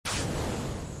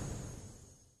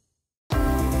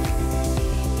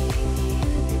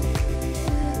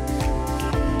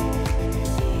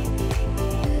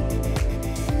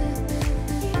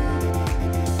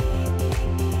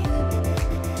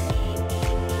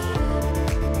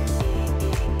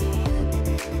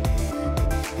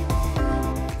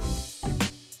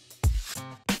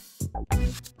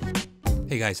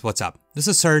Hey guys, what's up? This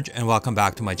is Serge and welcome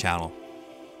back to my channel.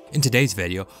 In today's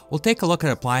video, we'll take a look at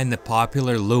applying the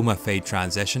popular Luma fade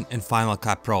transition in Final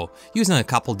Cut Pro using a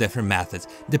couple different methods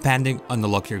depending on the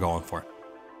look you're going for.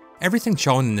 Everything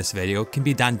shown in this video can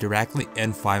be done directly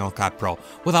in Final Cut Pro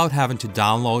without having to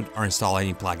download or install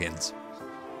any plugins.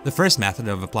 The first method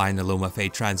of applying the Luma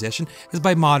fade transition is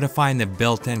by modifying the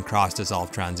built-in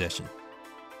CrossDissolve transition.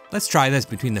 Let's try this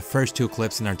between the first two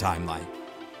clips in our timeline.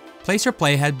 Place your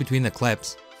playhead between the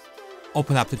clips,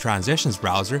 open up the Transitions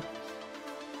browser,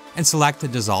 and select the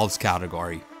Dissolves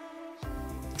category.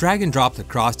 Drag and drop the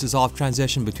CrossDissolve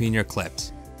transition between your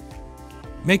clips.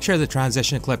 Make sure the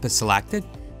transition clip is selected,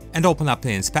 and open up the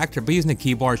inspector by using the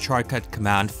keyboard shortcut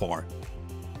Command 4.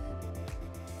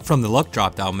 From the Look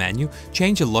drop-down menu,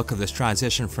 change the look of this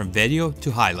transition from Video to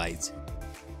Highlights.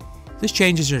 This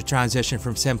changes your transition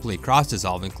from simply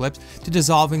cross-dissolving clips to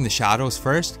dissolving the shadows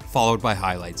first, followed by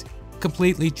highlights,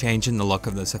 completely changing the look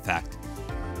of this effect.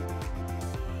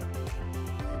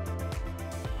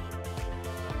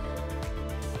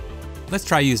 Let's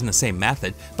try using the same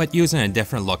method, but using a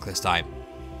different look this time.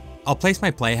 I'll place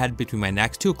my playhead between my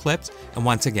next two clips, and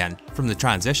once again, from the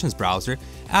Transitions browser,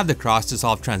 add the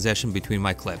cross-dissolve transition between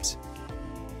my clips.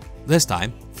 This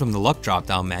time, from the Look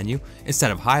drop-down menu, instead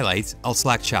of highlights, I'll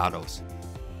select shadows.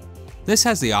 This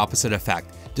has the opposite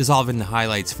effect, dissolving the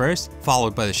highlights first,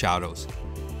 followed by the shadows.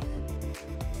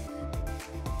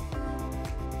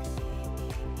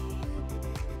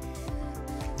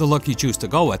 The look you choose to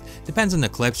go with depends on the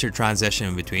clips you're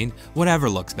transitioning between, whatever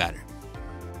looks better.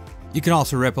 You can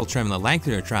also ripple trim the length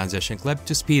of your transition clip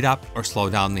to speed up or slow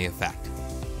down the effect.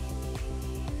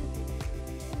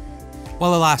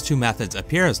 While the last two methods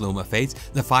appear as Luma fades,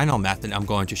 the final method I'm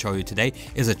going to show you today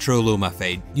is a true Luma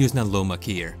fade using a Luma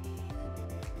keyer.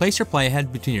 Place your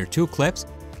playhead between your two clips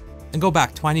and go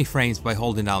back 20 frames by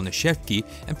holding down the Shift key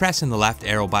and pressing the left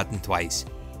arrow button twice.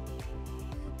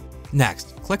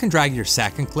 Next, click and drag your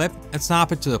second clip and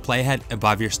snap it to the playhead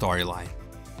above your storyline.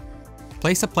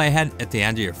 Place the playhead at the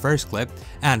end of your first clip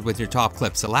and with your top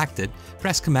clip selected,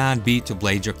 press Command B to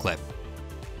blade your clip.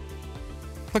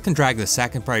 Click and drag the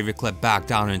second part of your clip back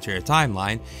down into your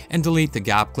timeline and delete the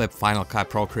gap clip Final Cut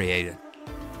Pro created.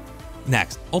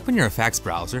 Next, open your effects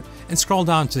browser and scroll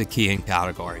down to the keying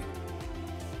category.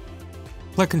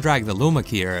 Click and drag the Luma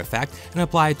keyer effect and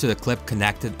apply it to the clip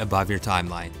connected above your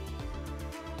timeline.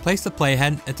 Place the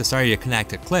playhead at the start of your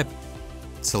connected clip,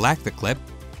 select the clip,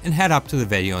 and head up to the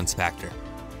video inspector.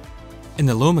 In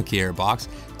the Luma keyer box,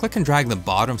 click and drag the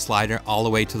bottom slider all the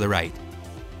way to the right.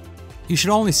 You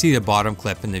should only see the bottom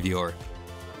clip in the viewer.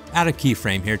 Add a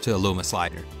keyframe here to the Luma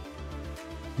slider.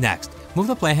 Next, move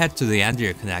the playhead to the end of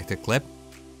your connected clip,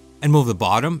 and move the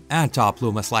bottom and top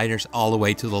Luma sliders all the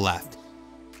way to the left.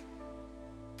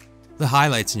 The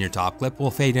highlights in your top clip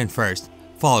will fade in first,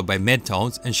 followed by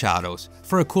midtones and shadows,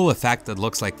 for a cool effect that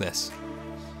looks like this.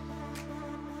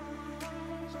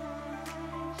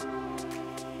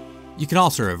 You can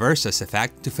also reverse this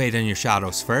effect to fade in your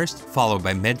shadows first, followed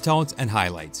by midtones and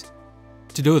highlights.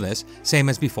 To do this, same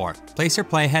as before, place your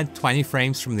playhead 20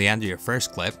 frames from the end of your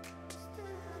first clip,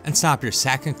 and snap your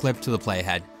second clip to the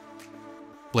playhead.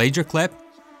 Blade your clip,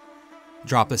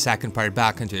 drop the second part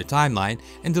back into your timeline,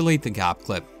 and delete the gap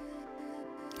clip.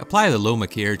 Apply the Luma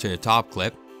keyer to the top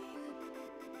clip,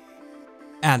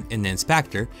 and in the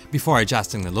inspector, before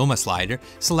adjusting the Luma slider,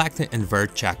 select the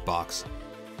Invert checkbox.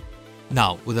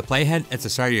 Now, with the playhead at the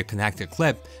start of your connected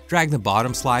clip, drag the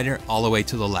bottom slider all the way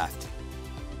to the left.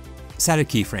 Set a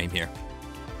keyframe here.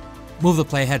 Move the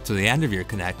playhead to the end of your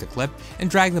connected clip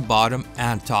and drag the bottom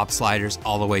and top sliders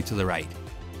all the way to the right.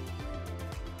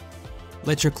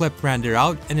 Let your clip render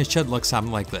out and it should look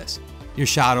something like this. Your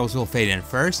shadows will fade in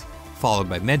first, followed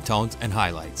by midtones and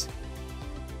highlights.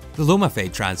 The Luma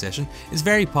fade transition is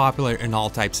very popular in all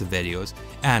types of videos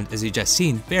and, as you just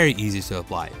seen, very easy to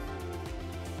apply.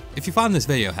 If you found this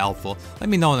video helpful, let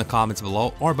me know in the comments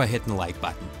below or by hitting the like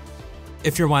button.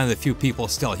 If you're one of the few people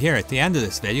still here at the end of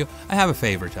this video, I have a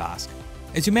favor to ask.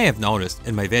 As you may have noticed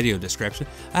in my video description,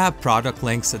 I have product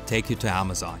links that take you to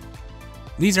Amazon.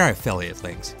 These are affiliate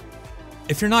links.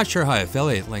 If you're not sure how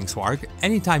affiliate links work,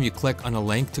 anytime you click on a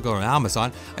link to go to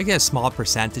Amazon, I get a small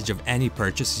percentage of any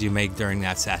purchases you make during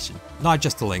that session, not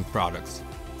just the linked products.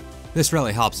 This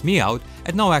really helps me out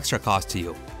at no extra cost to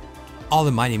you. All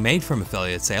the money made from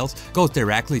affiliate sales goes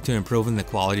directly to improving the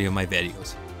quality of my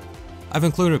videos. I've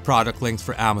included product links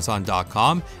for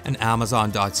Amazon.com and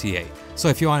Amazon.ca, so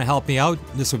if you want to help me out,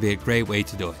 this would be a great way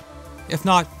to do it. If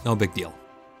not, no big deal.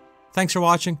 Thanks for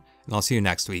watching, and I'll see you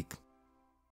next week.